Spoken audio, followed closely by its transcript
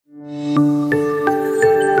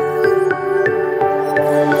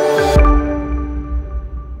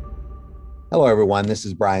everyone. This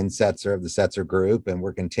is Bryan Setser of the Setser Group, and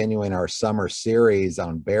we're continuing our summer series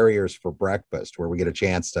on barriers for breakfast, where we get a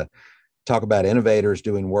chance to talk about innovators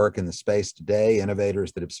doing work in the space today,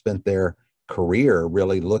 innovators that have spent their career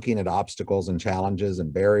really looking at obstacles and challenges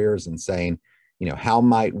and barriers and saying, how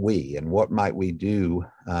might we and what might we do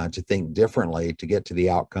to think differently to get to the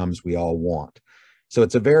outcomes we all want. So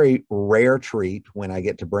it's a very rare treat when I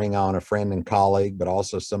get to bring on a friend and colleague, but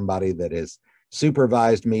also somebody that has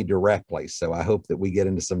supervised me directly. So I hope that we get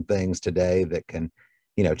into some things today that can,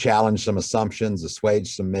 challenge some assumptions,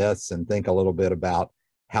 assuage some myths, and think a little bit about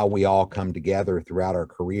how we all come together throughout our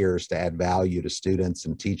careers to add value to students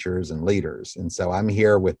and teachers and leaders. And so I'm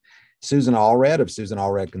here with Susan Allred of Susan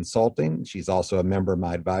Allred Consulting. She's also a member of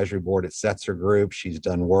my advisory board at Setser Group. She's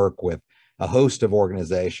done work with a host of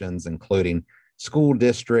organizations, including school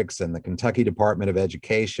districts and the Kentucky Department of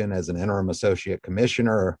Education as an interim associate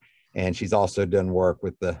commissioner. And she's also done work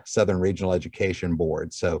with the Southern Regional Education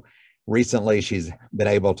Board. So recently, she's been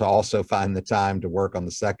able to also find the time to work on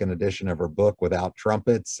the second edition of her book, Without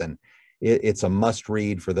Trumpets. And it's a must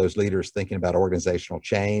read for those leaders thinking about organizational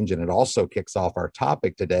change. And it also kicks off our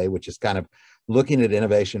topic today, which is kind of looking at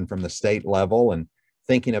innovation from the state level and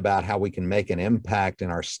thinking about how we can make an impact in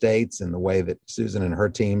our states in the way that Susan and her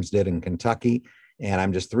teams did in Kentucky. And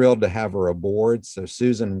I'm just thrilled to have her aboard. So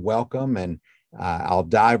Susan, welcome. And I'll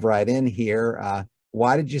dive right in here.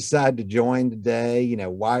 Why did you decide to join today?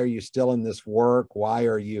 Why are you still in this work? Why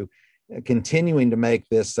are you continuing to make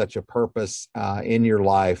this such a purpose in your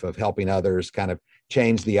life of helping others kind of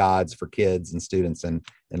change the odds for kids and students and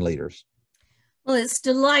leaders? Well, it's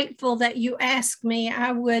delightful that you asked me.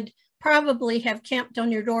 I would probably have camped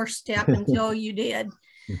on your doorstep until you did.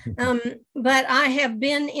 But I have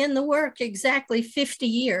been in the work exactly 50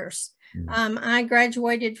 years. I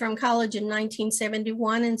graduated from college in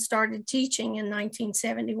 1971 and started teaching in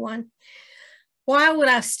 1971. Why would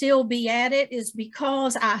I still be at it is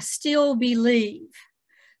because I still believe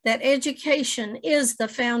that education is the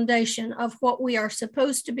foundation of what we are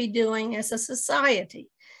supposed to be doing as a society.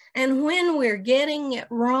 And when we're getting it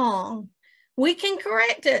wrong, we can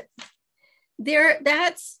correct it.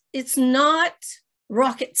 It's not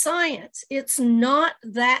rocket science. It's not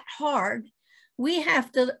that hard. We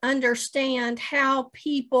have to understand how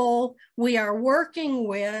people we are working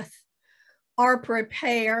with are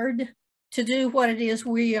prepared to do what it is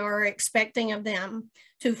we are expecting of them.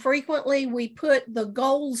 Too frequently, we put the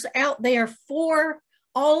goals out there for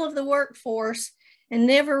all of the workforce and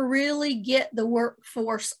never really get the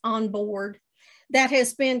workforce on board. That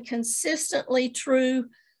has been consistently true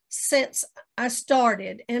since I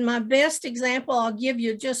started. And my best example I'll give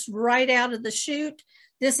you just right out of the chute.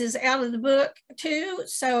 This is out of the book too,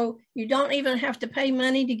 so you don't even have to pay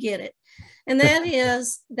money to get it. And that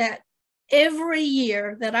is that every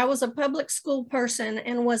year that I was a public school person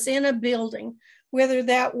and was in a building, whether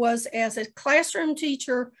that was as a classroom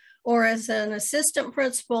teacher or as an assistant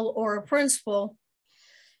principal or a principal,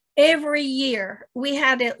 every year we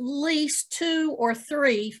had at least 2 or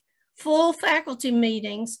 3 full faculty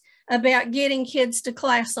meetings about getting kids to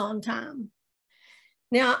class on time.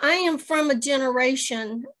 Now, I am from a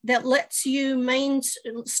generation that lets you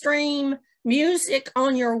mainstream music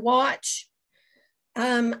on your watch,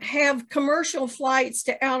 have commercial flights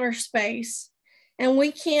to outer space, and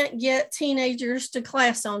we can't get teenagers to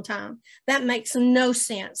class on time. That makes no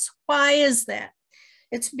sense. Why is that?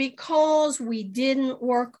 It's because we didn't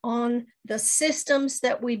work on the systems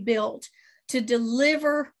that we built to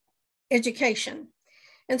deliver education.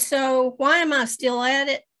 And so why am I still at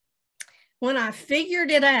it? When I figured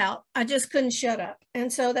it out, I just couldn't shut up.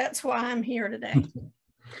 And so that's why I'm here today.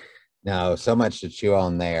 Now, so much to chew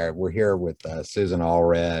on there. We're here with Susan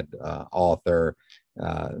Allred, author,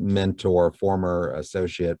 mentor, former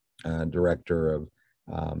associate director of,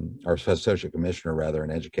 or associate commissioner rather, in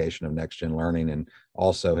education of Next Gen Learning, and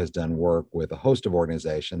also has done work with a host of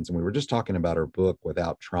organizations. And we were just talking about her book,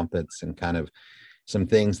 Without Trumpets, and kind of some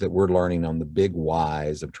things that we're learning on the big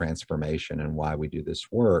whys of transformation and why we do this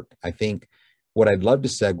work. I think what I'd love to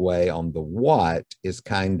segue on the what is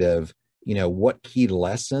kind of, what key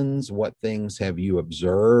lessons, what things have you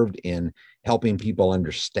observed in helping people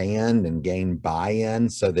understand and gain buy-in,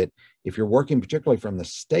 so that if you're working particularly from the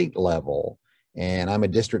state level, and I'm a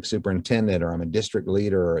district superintendent or I'm a district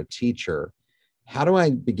leader or a teacher, how do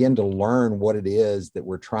I begin to learn what it is that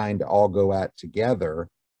we're trying to all go at together?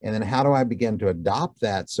 And then how do I begin to adopt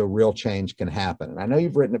that so real change can happen? And I know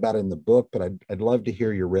you've written about it in the book, but I'd love to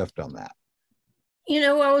hear your riff on that.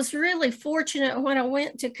 I was really fortunate when I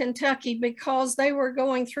went to Kentucky because they were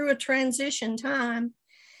going through a transition time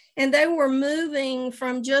and they were moving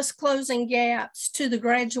from just closing gaps to the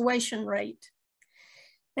graduation rate.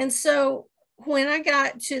 And so when I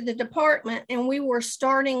got to the department and we were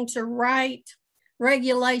starting to write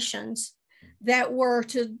regulations that were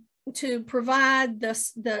to provide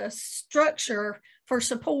the structure for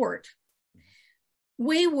support,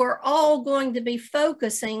 we were all going to be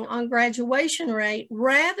focusing on graduation rate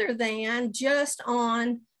rather than just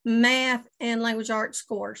on math and language arts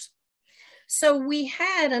scores. So we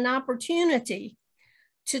had an opportunity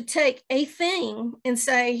to take a thing and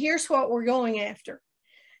say, here's what we're going after.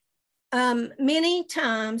 Many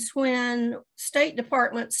times when state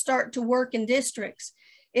departments start to work in districts,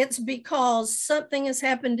 it's because something has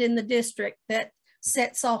happened in the district that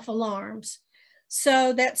sets off alarms.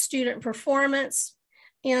 So that's student performance.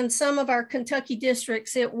 In some of our Kentucky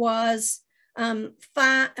districts, it was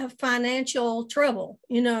financial trouble,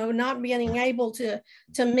 not being able to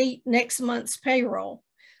meet next month's payroll,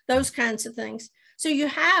 those kinds of things. So you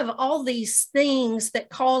have all these things that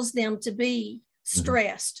cause them to be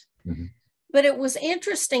stressed. Mm-hmm. But it was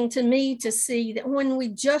interesting to me to see that when we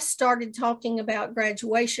just started talking about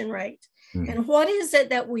graduation rate and what is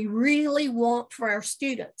it that we really want for our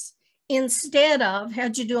students, instead of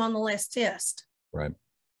how'd you do on the last test? Right.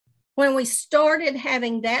 When we started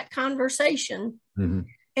having that conversation, and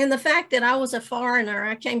the fact that I was a foreigner,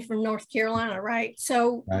 I came from North Carolina, right?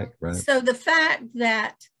 So, right. So the fact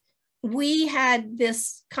that we had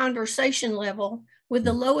this conversation level with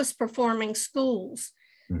the lowest performing schools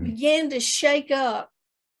began to shake up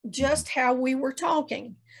just how we were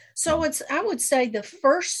talking. So I would say the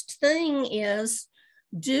first thing is,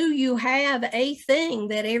 do you have a thing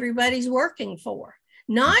that everybody's working for?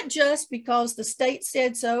 Not just because the state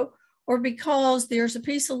said so, or because there's a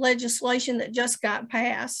piece of legislation that just got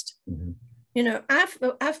passed.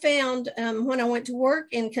 I found when I went to work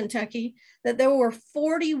in Kentucky that there were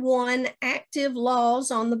 41 active laws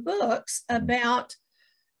on the books about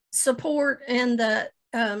support and the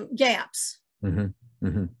gaps.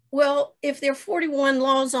 Well, if there are 41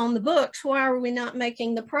 laws on the books, why are we not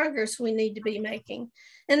making the progress we need to be making?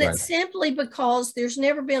 And it's simply because there's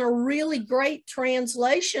never been a really great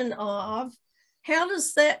translation of how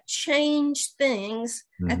does that change things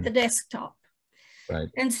at the desktop. Right.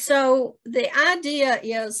 And so the idea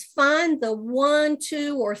is find the 1,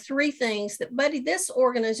 2, or 3 things that, buddy, this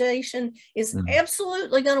organization is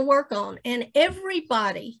absolutely going to work on, and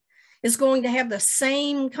everybody is going to have the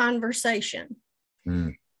same conversation.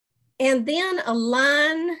 And then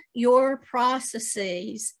align your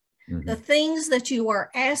processes, the things that you are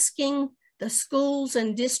asking the schools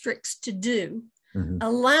and districts to do,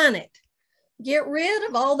 align it. Get rid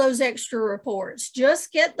of all those extra reports.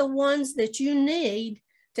 Just get the ones that you need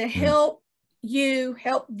to help you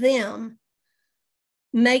help them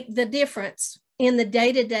make the difference in the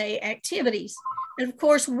day-to-day activities. And of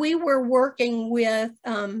course, we were working with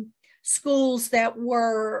schools that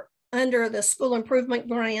were under the school improvement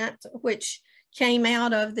grant, which came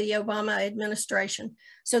out of the Obama administration.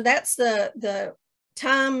 So that's the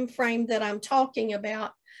time frame that I'm talking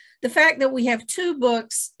about. The fact that we have 2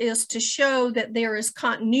 books is to show that there is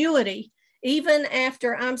continuity, even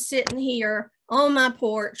after I'm sitting here on my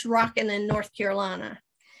porch rocking in North Carolina,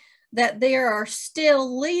 that there are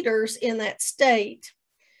still leaders in that state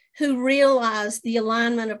who realize the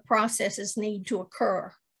alignment of processes need to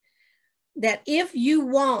occur. That if you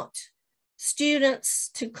want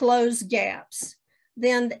students to close gaps,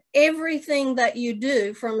 then everything that you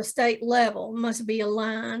do from a state level must be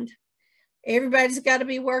aligned. Everybody's got to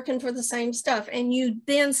be working for the same stuff, and you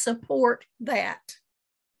then support that.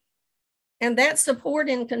 And that support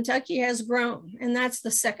in Kentucky has grown, and that's the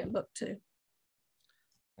second book too.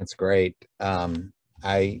 That's great.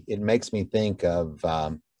 It makes me think of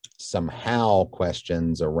some how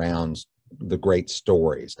questions around the great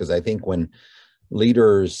stories, because I think when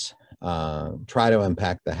leaders try to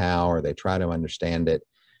unpack the how, or they try to understand it,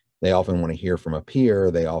 they often want to hear from a peer,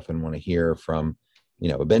 they often want to hear from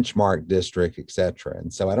a benchmark district, et cetera.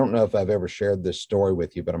 And so I don't know if I've ever shared this story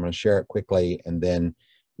with you, but I'm going to share it quickly, and then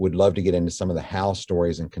would love to get into some of the how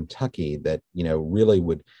stories in Kentucky that, really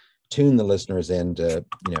would tune the listeners into,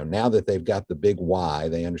 now that they've got the big why,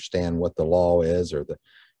 they understand what the law is or the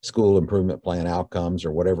school improvement plan outcomes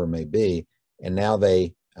or whatever it may be. And now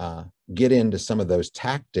they get into some of those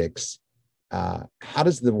tactics. How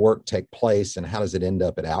does the work take place, and how does it end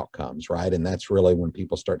up at outcomes, right? And that's really when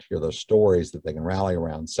people start to hear those stories that they can rally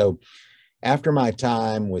around. So after my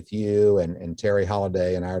time with you and Terry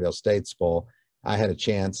Holliday and Iredell Statesville, I had a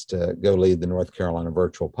chance to go lead the North Carolina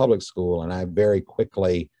Virtual Public School. And I very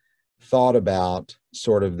quickly thought about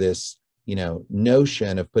sort of this,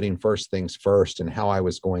 notion of putting first things first and how I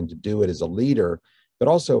was going to do it as a leader, but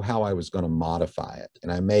also how I was going to modify it.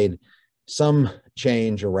 And I made some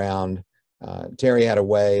change around. Terry had a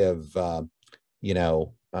way of,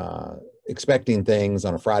 expecting things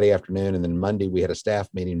on a Friday afternoon, and then Monday we had a staff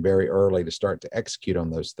meeting very early to start to execute on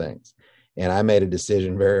those things. And I made a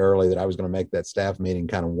decision very early that I was going to make that staff meeting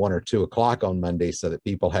kind of 1 or 2 o'clock on Monday so that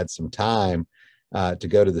people had some time to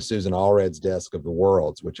go to the Susan Allred's desk of the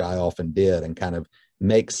worlds, which I often did, and kind of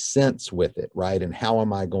make sense with it, right? And how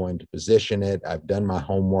am I going to position it? I've done my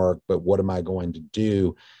homework, but what am I going to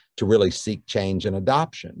do to really seek change and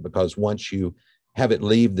adoption? Because once you have it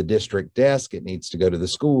leave the district desk, it needs to go to the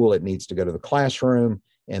school, it needs to go to the classroom,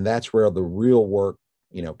 and that's where the real work,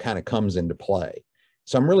 kind of comes into play.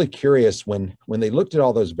 So I'm really curious when they looked at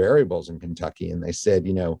all those variables in Kentucky and they said,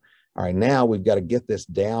 all right, now we've got to get this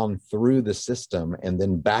down through the system and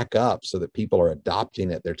then back up so that people are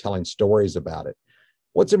adopting it. They're telling stories about it.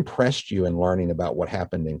 What's impressed you in learning about what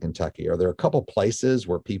happened in Kentucky? Are there a couple places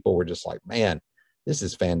where people were just like, man, this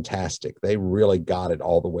is fantastic? They really got it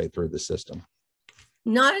all the way through the system.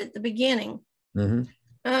 Not at the beginning.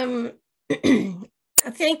 Mm-hmm. I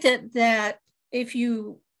think that if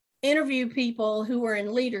you interview people who were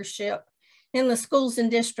in leadership in the schools and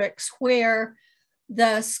districts where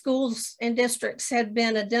the schools and districts had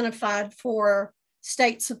been identified for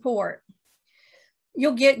state support,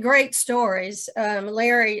 you'll get great stories.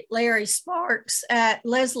 Larry Sparks at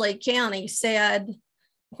Leslie County said,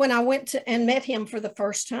 when I went to and met him for the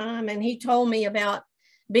first time, and he told me about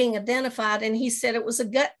being identified, and he said it was a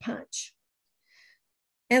gut punch.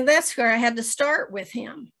 And that's where I had to start with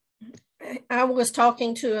him. I was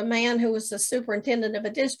talking to a man who was the superintendent of a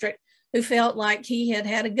district who felt like he had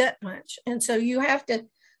had a gut punch. And so you have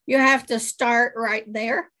to start right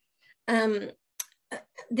there.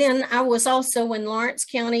 Then I was also in Lawrence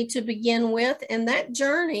County to begin with, and that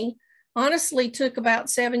journey honestly took about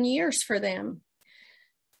 7 years for them.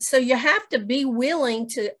 So you have to be willing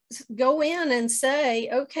to go in and say,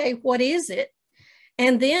 okay, what is it?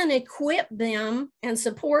 And then equip them and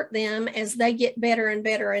support them as they get better and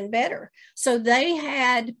better and better. So they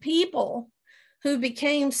had people who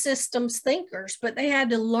became systems thinkers, but they had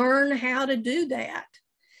to learn how to do that.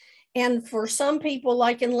 And for some people,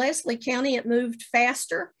 like in Leslie County, it moved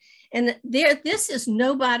faster. And this is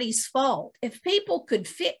nobody's fault. If people could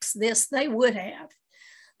fix this, they would have.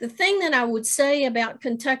 The thing that I would say about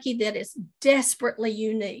Kentucky that is desperately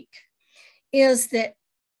unique is that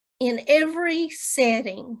in every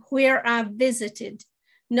setting where I visited,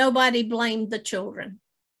 nobody blamed the children.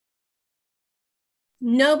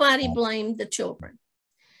 Nobody blamed the children.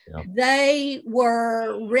 Yeah. They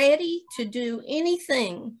were ready to do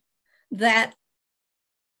anything that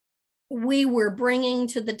we were bringing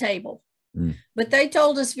to the table. But they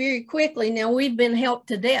told us very quickly, now we've been helped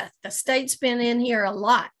to death. The state's been in here a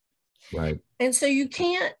lot. Right. And so you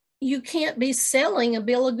can't be selling a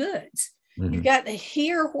bill of goods. Mm-hmm. You've got to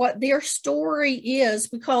hear what their story is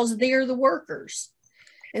because they're the workers.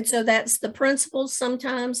 And so that's the principals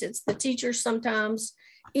sometimes, it's the teachers sometimes,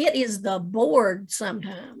 it is the board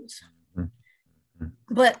sometimes. Mm-hmm.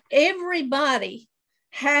 But everybody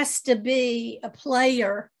has to be a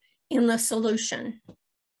player in the solution.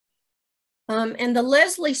 And the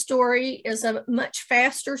Leslie story is a much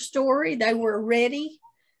faster story. They were ready.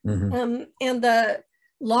 Mm-hmm. And the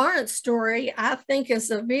Lawrence story, I think,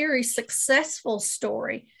 is a very successful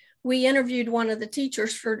story. We interviewed one of the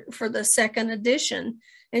teachers for the second edition,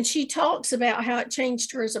 and she talks about how it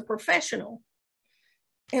changed her as a professional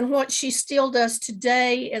and what she still does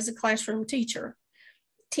today as a classroom teacher,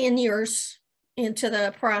 10 years into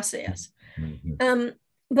the process. Mm-hmm.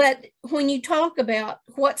 But when you talk about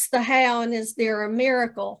what's the how and is there a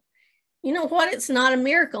miracle, you know what? It's not a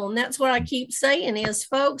miracle. And that's what I keep saying is,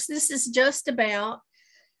 folks, this is just about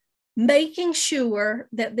making sure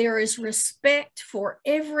that there is respect for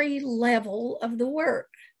every level of the work.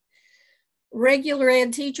 Regular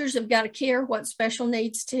ed teachers have got to care what special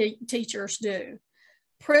needs teachers do.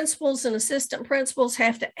 Principals and assistant principals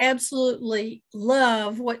have to absolutely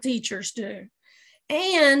love what teachers do,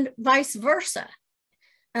 and vice versa.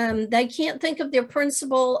 They can't think of their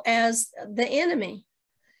principal as the enemy.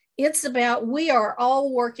 It's about we are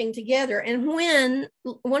all working together. And when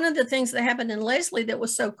one of the things that happened in Leslie that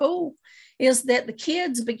was so cool is that the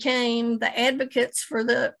kids became the advocates for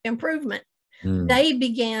the improvement. They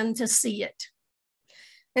began to see it.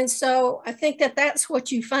 And so I think that that's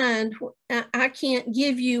what you find. I can't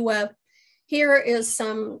give you here is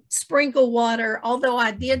some sprinkle water, although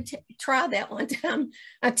I did try that one time.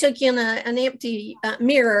 I took in an empty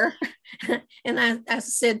mirror and I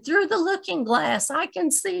said, through the looking glass, I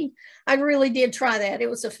can see. I really did try that. It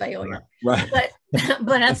was a failure. Right.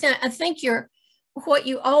 But I think what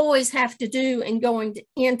you always have to do in going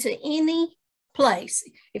into any place,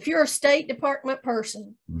 if you're a State Department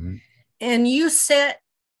person and you set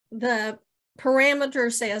the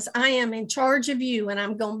parameters as I am in charge of you and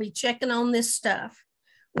I'm going to be checking on this stuff,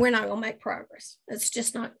 we're not going to make progress. It's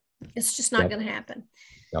just not going to happen.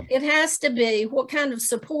 It has to be what kind of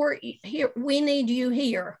support here we need you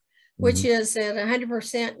here, which is at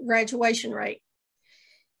 100% graduation rate.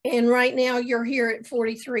 And right now you're here at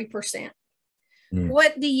 43%.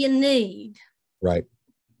 What do you need? Right.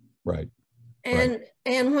 And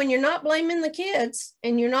when you're not blaming the kids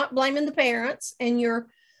and you're not blaming the parents and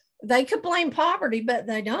they could blame poverty, but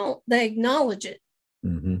they don't. They acknowledge it.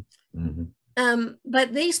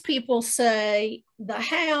 But these people say the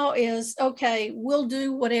how is, okay, we'll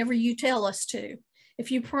do whatever you tell us to.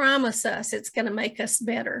 If you promise us, it's going to make us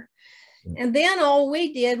better. And then all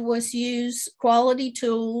we did was use quality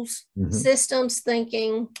tools, systems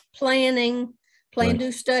thinking, planning, plan,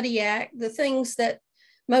 do, study, act, the things that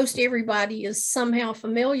most everybody is somehow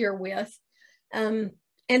familiar with. And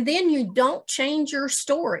then you don't change your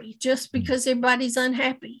story just because everybody's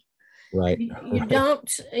unhappy. Right. You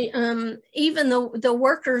don't, even the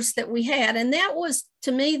workers that we had, and that was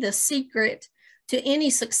to me the secret to any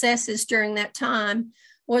successes during that time,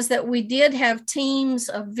 was that we did have teams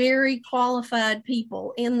of very qualified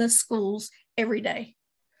people in the schools every day.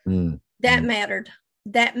 That mattered.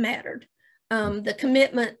 The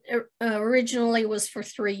commitment originally was for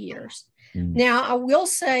 3 years. Now, I will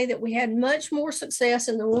say that we had much more success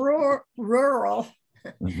in the rural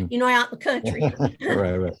out in the country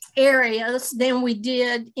areas than we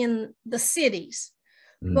did in the cities.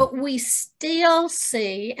 But we still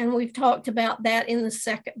see, and we've talked about that in the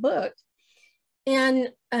second book, in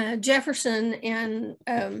Jefferson and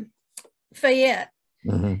Fayette,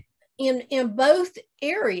 in both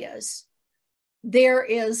areas, there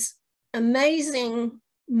is amazing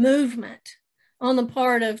movement on the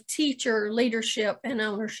part of teacher leadership and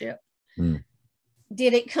ownership.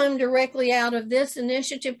 Did it come directly out of this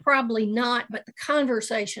initiative? Probably not, but the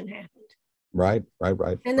conversation happened. Right.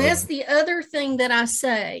 And that's the other thing that I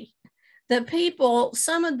say. The people,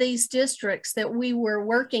 some of these districts that we were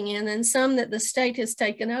working in and some that the state has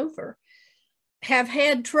taken over have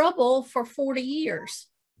had trouble for 40 years.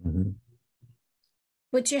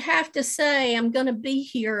 But you have to say, I'm going to be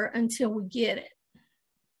here until we get it.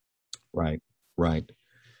 Right.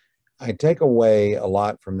 I take away a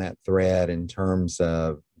lot from that thread in terms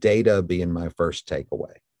of data being my first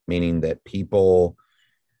takeaway, meaning that people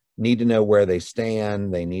need to know where they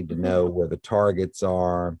stand. They need to know where the targets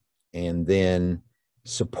are. And then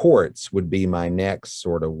supports would be my next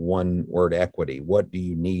sort of one word equity. What do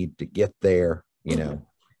you need to get there?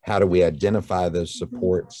 How do we identify those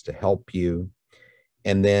supports to help you?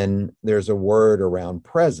 And then there's a word around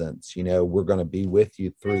presence. We're going to be with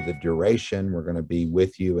you through the duration. We're going to be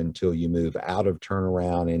with you until you move out of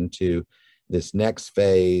turnaround into this next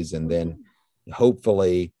phase. And then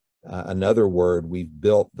hopefully another word, we've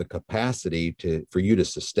built the capacity for you to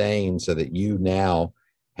sustain so that you now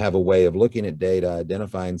have a way of looking at data,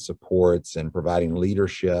 identifying supports, and providing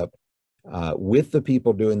leadership with the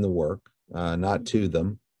people doing the work, not to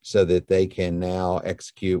them, so that they can now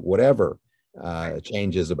execute whatever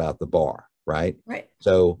changes about the bar, right?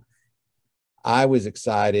 So I was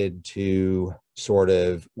excited to sort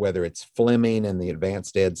of, whether it's Fleming and the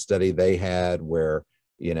advanced ed study they had where,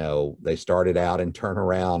 they started out in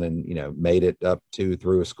turnaround and, made it up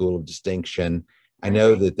through a school of distinction. I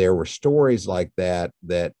know that there were stories like that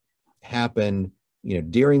happened,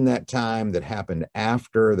 during that time, that happened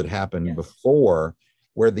after, that happened before,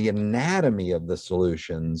 where the anatomy of the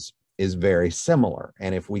solutions is very similar.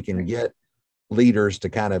 And if we can get leaders to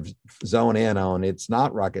kind of zone in on, it's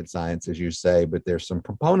not rocket science, as you say, but there's some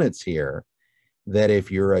components here that if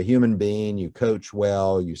you're a human being, you coach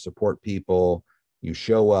well, you support people, you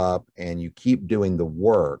show up, and you keep doing the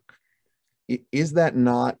work. Is that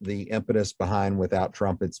not the impetus behind Without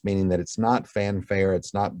Trumpets, meaning that it's not fanfare,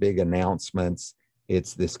 it's not big announcements,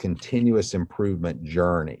 it's this continuous improvement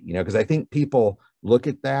journey? Because I think people look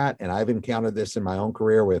at that, and I've encountered this in my own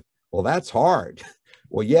career with, well, that's hard.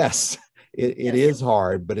 Well, yes, it is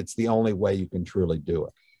hard, but it's the only way you can truly do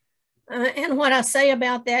it. And what I say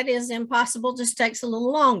about that is impossible just takes a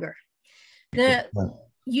little longer.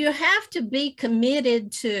 You have to be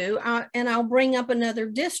committed to, and I'll bring up another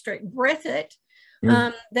district, Breathitt,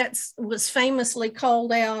 that was famously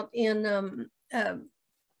called out in a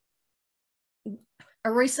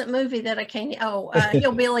recent movie that I can't,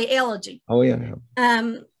 Hillbilly Elegy.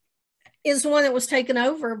 Is one that was taken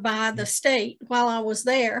over by the state while I was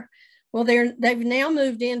there. Well, they've now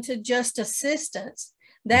moved into just assistance.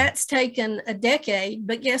 That's taken a decade,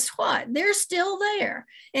 but guess what? They're still there,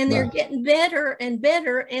 and they're Right. getting better and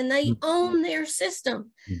better, and they own their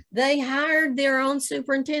system. Mm. They hired their own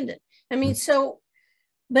superintendent. I mean, so,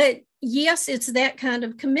 but yes, it's that kind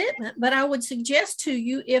of commitment. But I would suggest to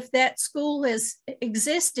you, if that school has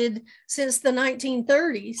existed since the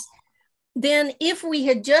 1930s, then if we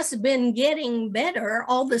had just been getting better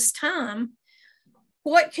all this time,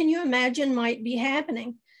 what can you imagine might be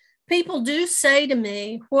happening? People do say to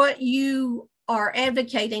me, what you are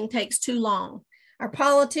advocating takes too long. Our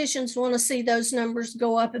politicians want to see those numbers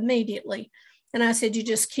go up immediately. And I said, you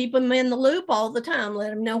just keep them in the loop all the time.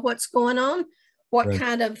 Let them know what's going on, what Right.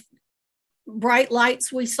 kind of bright lights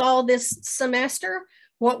we saw this semester,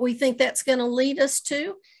 what we think that's going to lead us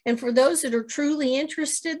to. And for those that are truly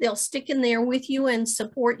interested, they'll stick in there with you and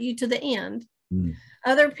support you to the end. Mm.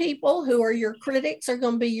 Other people who are your critics are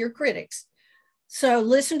going to be your critics. So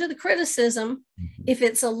listen to the criticism. Mm-hmm. If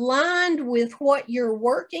it's aligned with what you're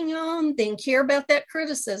working on, then care about that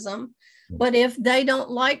criticism. But if they don't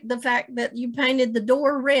like the fact that you painted the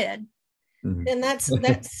door red, Mm-hmm. then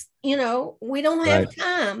that's, you know, we don't have Right.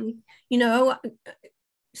 time. You know,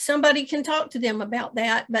 somebody can talk to them about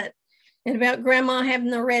that, but and about grandma having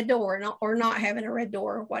the red door or not having a red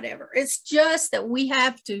door or whatever. It's just that we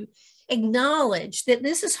have to acknowledge that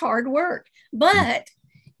this is hard work, but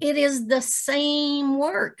it is the same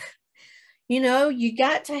work. You know, you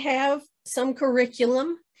got to have some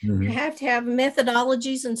curriculum. Mm-hmm. You have to have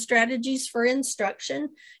methodologies and strategies for instruction.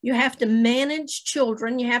 You have to manage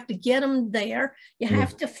children. You have to get them there. You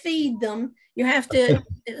have to feed them. You have to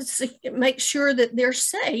make sure that they're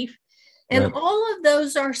safe. And Right. all of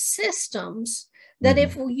those are systems that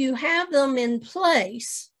if you have them in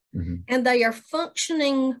place and they are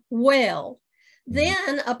functioning well,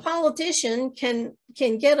 then a politician can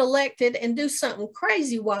get elected and do something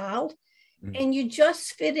crazy wild, and you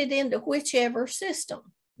just fit it into whichever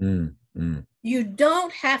system. You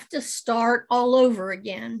don't have to start all over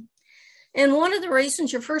again. And one of the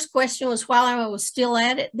reasons your first question was while I was still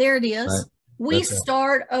at it, there it is. Right. We That's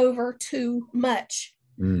start over too much.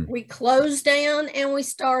 We close down and we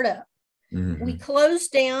start up. We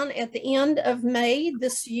closed down at the end of May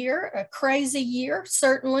this year, a crazy year,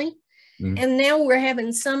 certainly. And now we're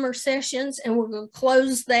having summer sessions and we're going to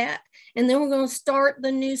close that. And then we're going to start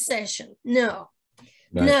the new session. No,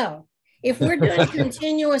 Right. no. If we're doing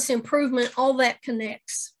continuous improvement, all that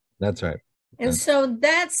connects. That's right. And so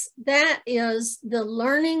that is the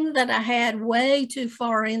learning that I had way too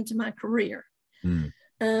far into my career.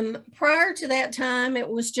 Prior to that time, it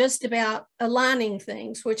was just about aligning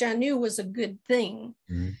things, which I knew was a good thing,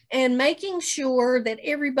 and making sure that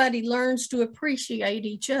everybody learns to appreciate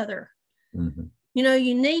each other. You know,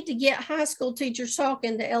 you need to get high school teachers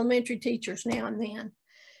talking to elementary teachers now and then.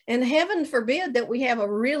 And heaven forbid that we have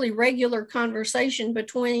a really regular conversation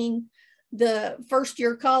between the first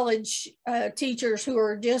year college teachers who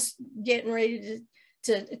are just getting ready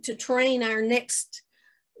to train our next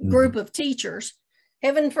group of teachers.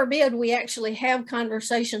 Heaven forbid we actually have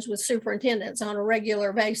conversations with superintendents on a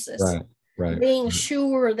regular basis, Right. being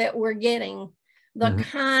sure that we're getting the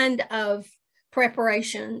kind of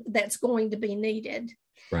preparation that's going to be needed.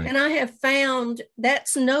 Right. And I have found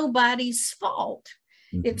that's nobody's fault.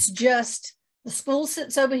 It's just the school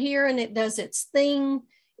sits over here and it does its thing.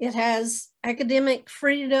 It has academic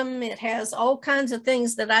freedom. It has all kinds of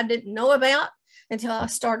things that I didn't know about until I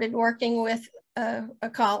started working with a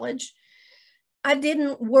college. I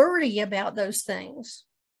didn't worry about those things.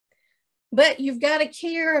 But you've got to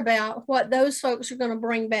care about what those folks are going to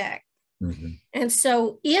bring back. And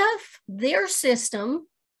so if their system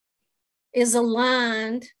is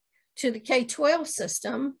aligned to the K-12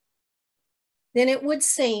 system, then it would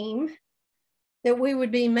seem that we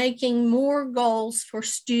would be making more goals for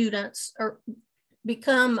students or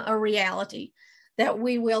become a reality, that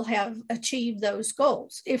we will have achieved those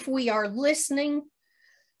goals. If we are listening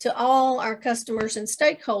to all our customers and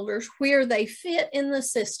stakeholders where they fit in the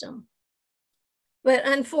system. But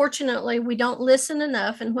unfortunately, we don't listen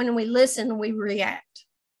enough. And when we listen, we react,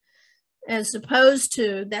 as opposed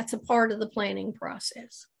to that's a part of the planning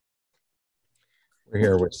process. We're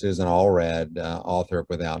here with Susan Allred, author of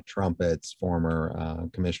Without Trumpets, former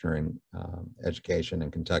commissioner in education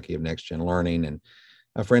in Kentucky of Next Gen Learning, and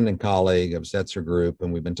a friend and colleague of Setser Group.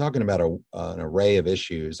 And we've been talking about an array of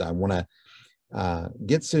issues. I want to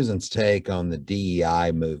get Susan's take on the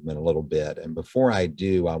DEI movement a little bit. And before I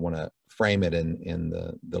do, I want to frame it in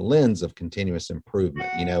the lens of continuous improvement.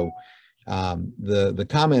 You know, the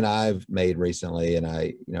comment I've made recently, and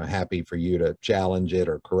I, happy for you to challenge it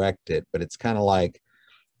or correct it, but it's kind of like,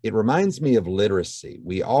 it reminds me of literacy.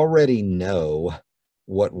 We already know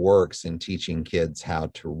what works in teaching kids how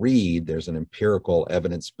to read. There's an empirical,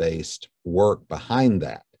 evidence-based work behind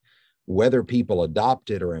that. Whether people adopt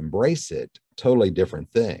it or embrace it, totally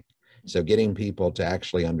different thing. So getting people to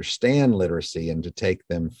actually understand literacy and to take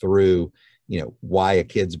them through, why a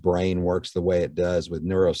kid's brain works the way it does with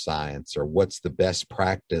neuroscience, or what's the best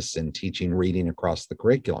practice in teaching reading across the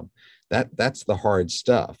curriculum. That's the hard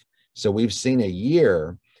stuff. So we've seen a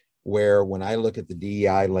year where, when I look at the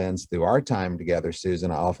DEI lens through our time together,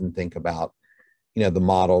 Susan, I often think about, the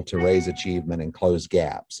model to raise achievement and close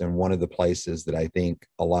gaps. And one of the places that I think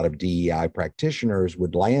a lot of DEI practitioners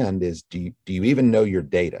would land is, do you even know your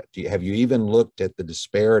data? Have you even looked at the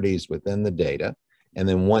disparities within the data? And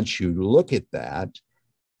then once you look at that,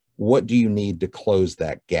 what do you need to close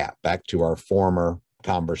that gap? Back to our former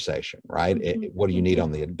conversation, right? What do you need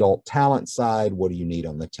on the adult talent side? What do you need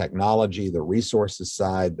on the technology, the resources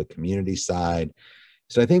side, the community side?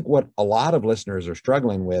 So I think what a lot of listeners are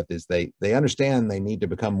struggling with is they understand they need to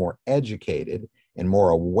become more educated and more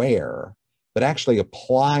aware, but actually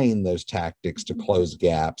applying those tactics to close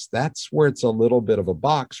gaps, that's where it's a little bit of a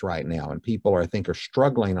box right now. And people, I think, are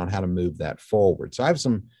struggling on how to move that forward. So I have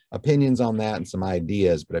some opinions on that and some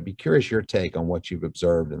ideas, but I'd be curious your take on what you've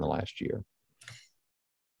observed in the last year.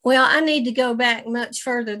 Well, I need to go back much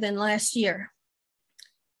further than last year.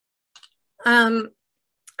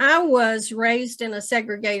 I was raised in a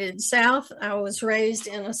segregated South. I was raised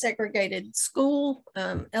in a segregated school,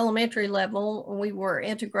 elementary level. We were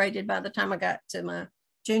integrated by the time I got to my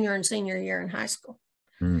junior and senior year in high school.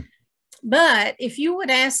 Mm. But if you would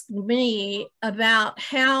ask me about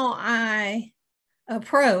how I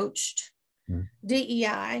approached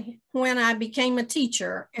DEI when I became a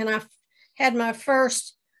teacher and I had my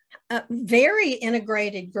first very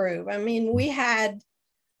integrated group. I mean, we had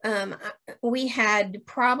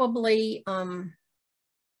probably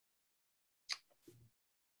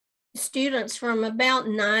students from about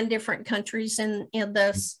 9 different countries in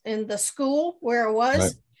the school where I was.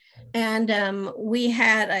 Right. And we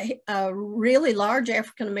had a really large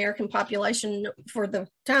African-American population for the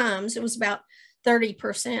times. It was about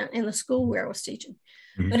 30% in the school where I was teaching.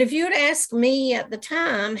 Mm-hmm. But if you had asked me at the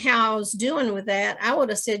time how I was doing with that, I would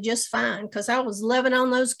have said just fine, because I was loving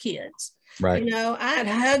on those kids. Right. I'd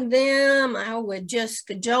hug them. I would just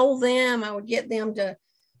cajole them. I would get them to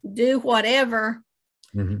do whatever.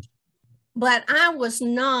 Mm-hmm. But I was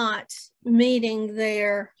not meeting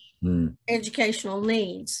their educational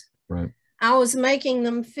needs. Right. I was making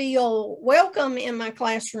them feel welcome in my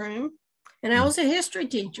classroom, and I was a history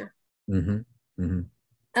teacher. Mm-hmm.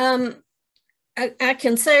 Mm-hmm. I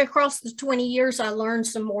can say across the 20 years, I learned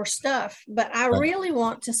some more stuff, but I really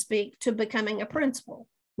want to speak to becoming a principal.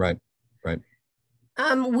 Right. Right.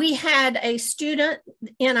 We had a student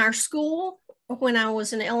in our school when I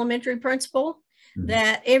was an elementary principal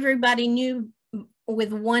that everybody knew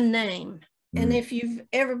with one name. And if you've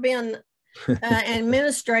ever been an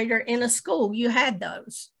administrator in a school, you had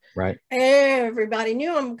those. Right. Everybody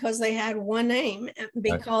knew them because they had one name,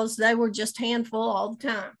 because they were just handful all the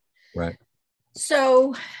time. Right.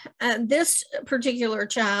 So this particular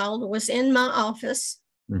child was in my office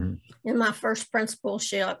in my first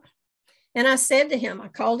principalship. And I said to him, I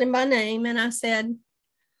called him by name, and I said,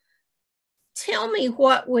 tell me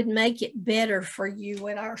what would make it better for you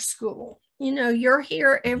at our school. You're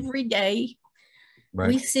here every day. Right.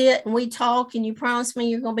 We sit and we talk, and you promise me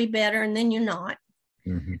you're going to be better, and then you're not.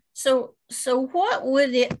 Mm-hmm. So what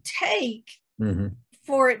would it take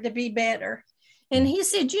for it to be better? And he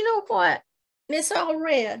said, you know what, Miss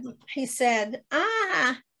Allred, he said,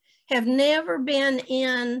 I have never been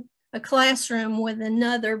in a classroom with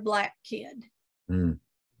another Black kid. And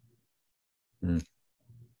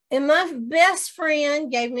my best friend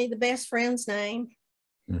gave me the best friend's name,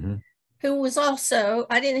 who was also,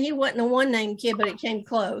 he wasn't a one-name kid, but it came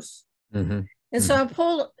close. And so I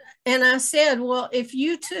pulled, and I said, well, if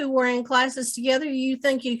you two were in classes together, you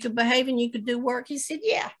think you could behave and you could do work? He said,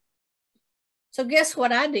 yeah. So guess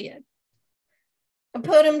what I did? I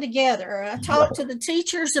put them together. I talked to the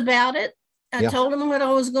teachers about it. I told them what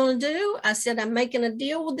I was going to do. I said, I'm making a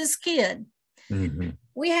deal with this kid.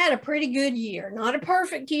 We had a pretty good year. Not a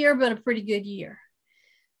perfect year, but a pretty good year.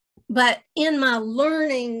 But in my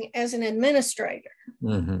learning as an administrator,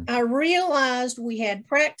 I realized we had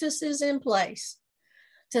practices in place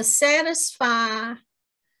to satisfy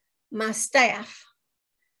my staff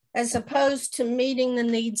as opposed to meeting the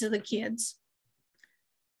needs of the kids.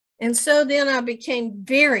 And so then I became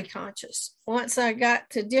very conscious once I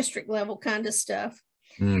got to district level kind of stuff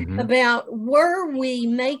about, were we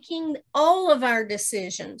making all of our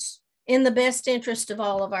decisions in the best interest of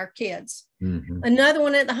all of our kids? Another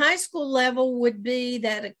one at the high school level would be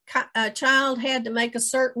that a child had to make a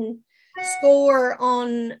certain score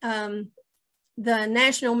on the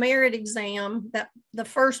national merit exam, the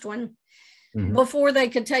first one, before they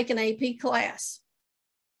could take an AP class.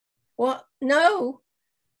 Well, no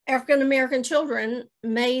African-American children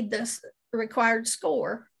made this required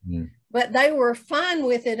score, but they were fine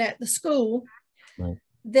with it at the school,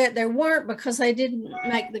 that there weren't, because they didn't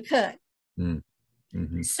make the cut.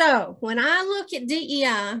 So when I look at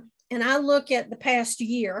DEI and I look at the past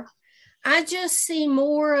year, I just see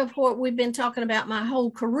more of what we've been talking about my whole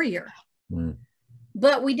career.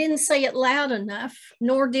 But we didn't say it loud enough,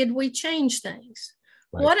 nor did we change things.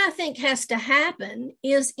 What I think has to happen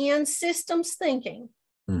is in systems thinking.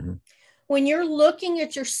 When you're looking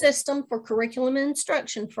at your system for curriculum and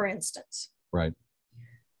instruction, for instance,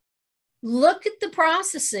 look at the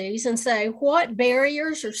processes and say, what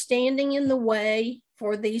barriers are standing in the way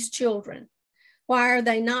for these children? Why are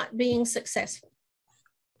they not being successful?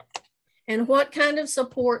 And what kind of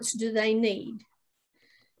supports do they need?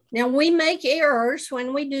 Now, we make errors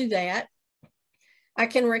when we do that. I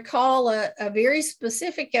can recall a very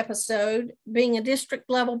specific episode, being a district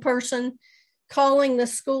level person, calling the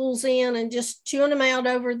schools in and just chewing them out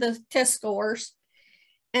over the test scores.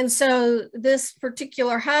 And so this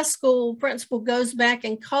particular high school principal goes back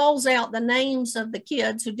and calls out the names of the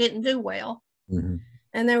kids who didn't do well. And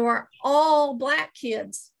they were all Black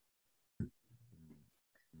kids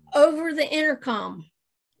over the intercom.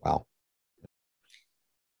 Wow.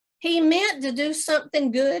 He meant to do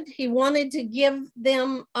something good. He wanted to give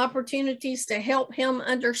them opportunities to help him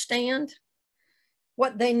understand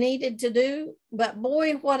what they needed to do. But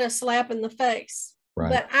boy, what a slap in the face.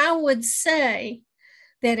 But I would say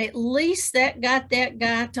that at least that got that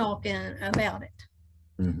guy talking about it.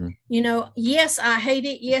 You know, yes, I hate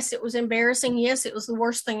it. Yes, it was embarrassing. Yes, it was the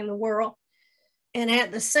worst thing in the world. And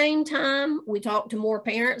at the same time, we talked to more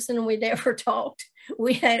parents than we'd ever talked.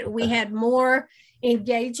 We had more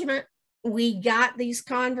engagement. We got these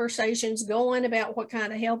conversations going about what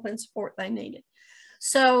kind of help and support they needed.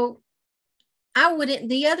 So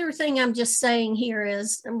the other thing I'm just saying here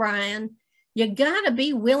is, Bryan, you got to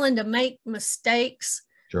be willing to make mistakes,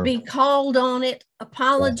 be called on it,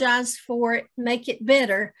 apologize for it, make it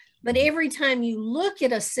better. But every time you look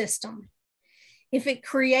at a system, if it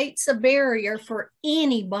creates a barrier for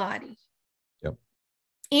anybody,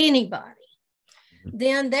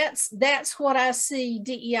 then that's what I see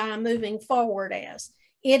DEI moving forward as.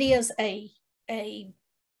 It is a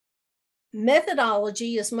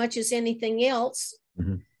methodology as much as anything else.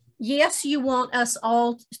 Yes, you want us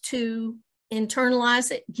all to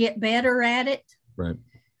internalize it, get better at it.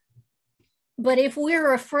 But if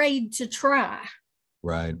we're afraid to try,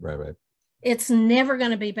 it's never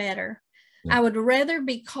going to be better. I would rather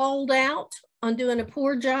be called out on doing a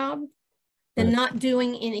poor job than not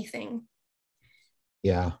doing anything.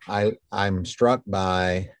 Yeah, I'm struck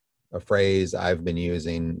by a phrase I've been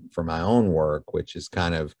using for my own work, which is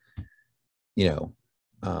kind of,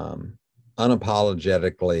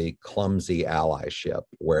 unapologetically clumsy allyship,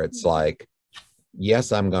 where it's like,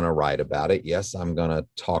 yes, I'm going to write about it. Yes, I'm going to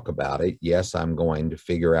talk about it. Yes, I'm going to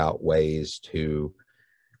figure out ways to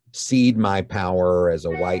cede my power as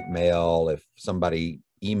a white male. If somebody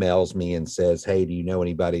emails me and says, hey, do you know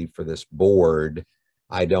anybody for this board?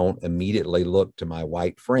 I don't immediately look to my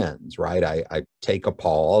white friends, right? I take a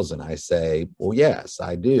pause and I say, well, yes,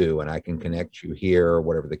 I do. And I can connect you here, or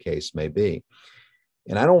whatever the case may be.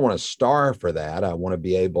 And I don't want to starve for that. I want to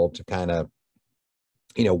be able to kind of,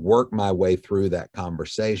 work my way through that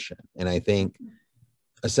conversation. And I think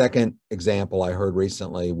a second example I heard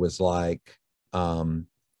recently was like, back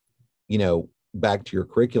to your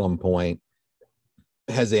curriculum point,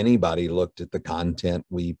 has anybody looked at the content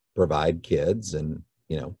we provide kids, and,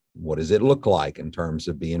 what does it look like in terms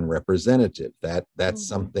of being representative? That's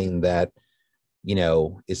something that,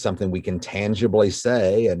 is something we can tangibly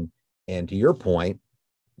say. And to your point,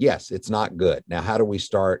 yes, it's not good. Now, how do we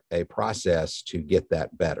start a process to get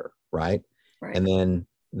that better? Right. And then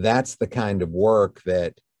that's the kind of work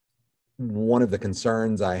that one of the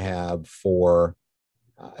concerns I have for,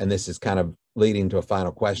 and this is kind of leading to a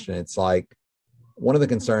final question. It's like, one of the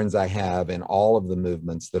concerns I have in all of the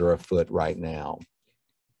movements that are afoot right now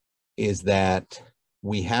is that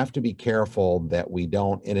we have to be careful that we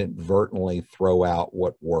don't inadvertently throw out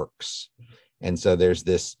what works. And so there's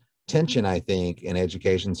this tension, I think, in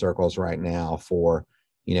education circles right now for,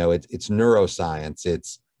 it's neuroscience,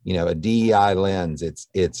 it's, a DEI lens,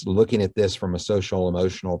 it's looking at this from a social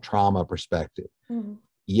emotional trauma perspective.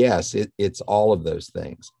 Yes, it's all of those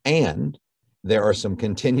things. And there are some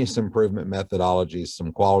continuous improvement methodologies,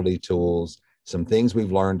 some quality tools, some things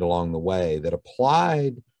we've learned along the way that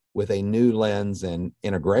applied with a new lens and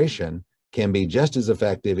integration can be just as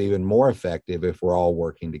effective, even more effective if we're all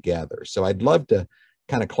working together. So I'd love to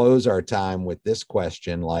kind of close our time with this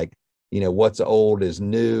question, like, what's old is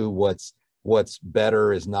new, what's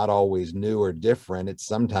better is not always new or different. It's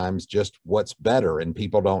sometimes just what's better, and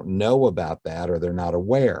people don't know about that or they're not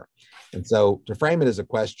aware. And so to frame it as a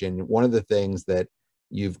question, one of the things that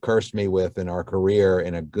you've cursed me with in our career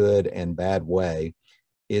in a good and bad way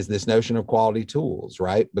is this notion of quality tools,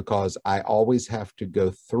 right? Because I always have to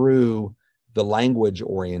go through the language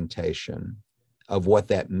orientation of what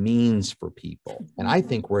that means for people. And I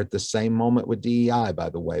think we're at the same moment with DEI, by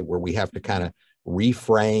the way, where we have to kind of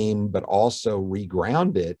reframe, but also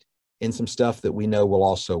reground it in some stuff that we know will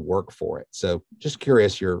also work for it. So just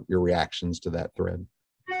curious your reactions to that thread.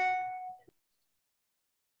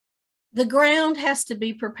 The ground has to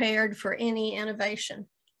be prepared for any innovation.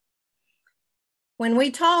 When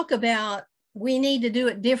we talk about we need to do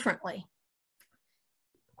it differently,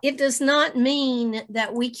 it does not mean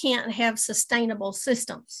that we can't have sustainable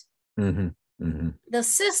systems. Mm-hmm. Mm-hmm. The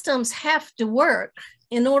systems have to work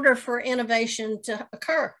in order for innovation to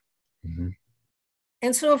occur. Mm-hmm.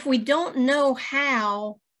 And so if we don't know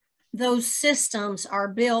how those systems are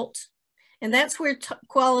built, and that's where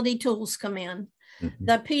quality tools come in. Mm-hmm.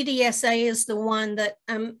 The PDSA is the one that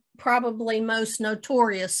I'm probably most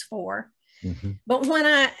notorious for. Mm-hmm. But when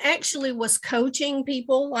I actually was coaching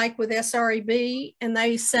people like with SREB, and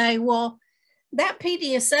they say, well, that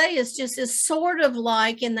PDSA is sort of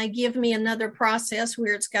like, and they give me another process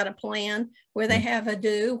where it's got a plan, where they have a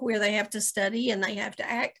do, where they have to study and they have to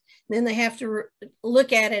act, then they have to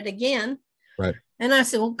look at it again. Right. And I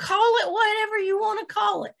said, well, call it whatever you want to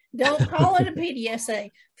call it. Don't call it a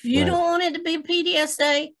PDSA. If you don't want it to be a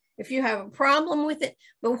PDSA, if you have a problem with it,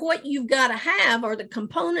 but what you've got to have are the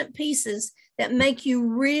component pieces that make you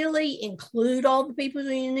really include all the people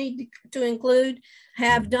that you need to include,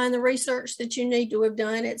 have done the research that you need to have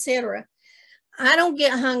done, etc. I don't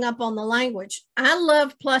get hung up on the language. I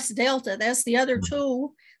love Plus Delta. That's the other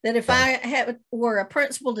tool that if I were a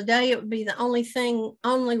principal today, it would be the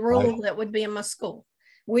only rule that would be in my school.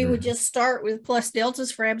 We would just start with Plus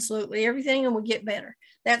Deltas for absolutely everything and we'll get better.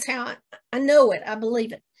 That's how I know it. I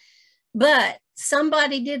believe it. But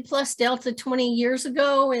somebody did Plus Delta 20 years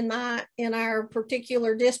ago in our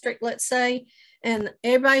particular district, let's say, and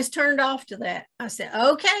everybody's turned off to that. I said,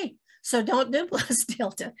 okay, so don't do Plus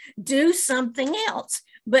Delta, do something else,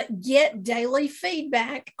 but get daily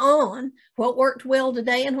feedback on what worked well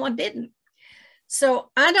today and what didn't.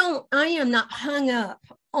 So I am not hung up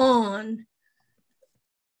on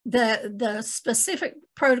the specific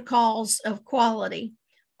protocols of quality,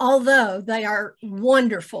 although they are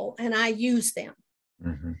wonderful and I use them.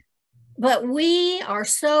 Mm-hmm. But we are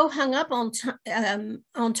so hung up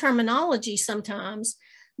on terminology sometimes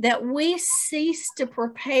that we cease to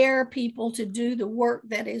prepare people to do the work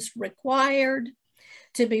that is required,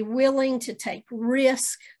 to be willing to take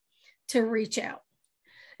risk, to reach out.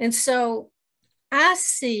 And so I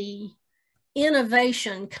see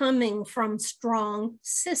innovation coming from strong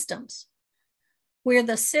systems, where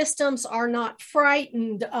the systems are not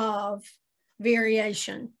frightened of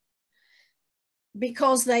variation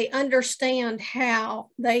because they understand how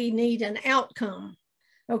they need an outcome.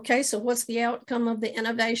 Okay, so what's the outcome of the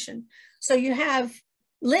innovation? So you have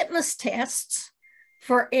litmus tests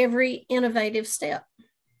for every innovative step.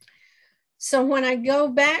 So when I go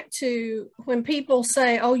back to when people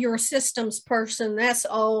say, oh, you're a systems person, that's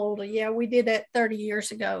old. Yeah, we did that 30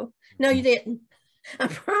 years ago. No, you didn't. I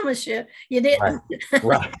promise you, you didn't.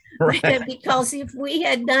 Right. Because if we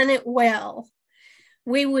had done it well,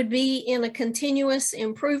 we would be in a continuous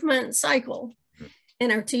improvement cycle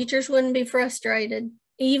and our teachers wouldn't be frustrated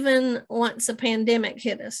even once a pandemic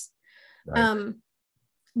hit us. Right.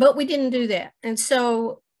 But we didn't do that. And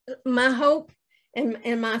so my hope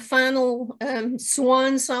and my final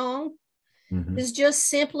swan song is just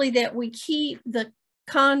simply that we keep the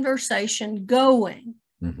conversation going,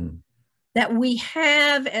 that we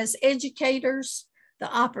have as educators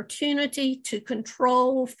the opportunity to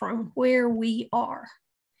control from where we are.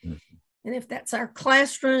 And if that's our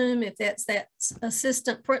classroom, if that's that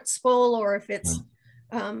assistant principal, or if it's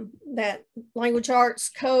that language arts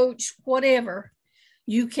coach, whatever,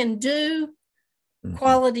 you can do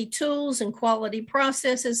quality tools and quality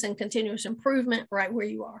processes and continuous improvement right where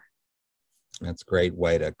you are. That's a great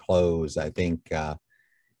way to close. I think,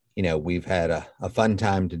 we've had a fun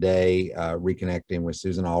time today reconnecting with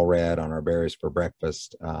Susan Allred on our Berries for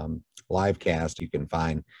Breakfast live cast. You can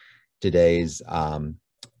find today's,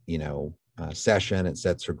 session at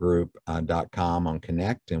setsergroup.com on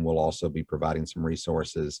Connect, and we'll also be providing some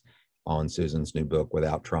resources on Susan's new book,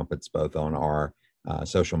 Without Trumpets, both on our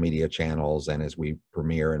social media channels and as we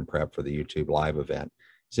premiere and prep for the YouTube live event.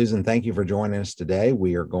 Susan, thank you for joining us today.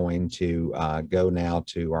 We are going to go now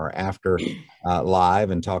to our after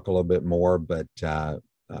live and talk a little bit more, but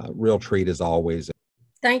real treat as always.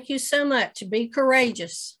 Thank you so much. Be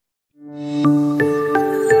courageous.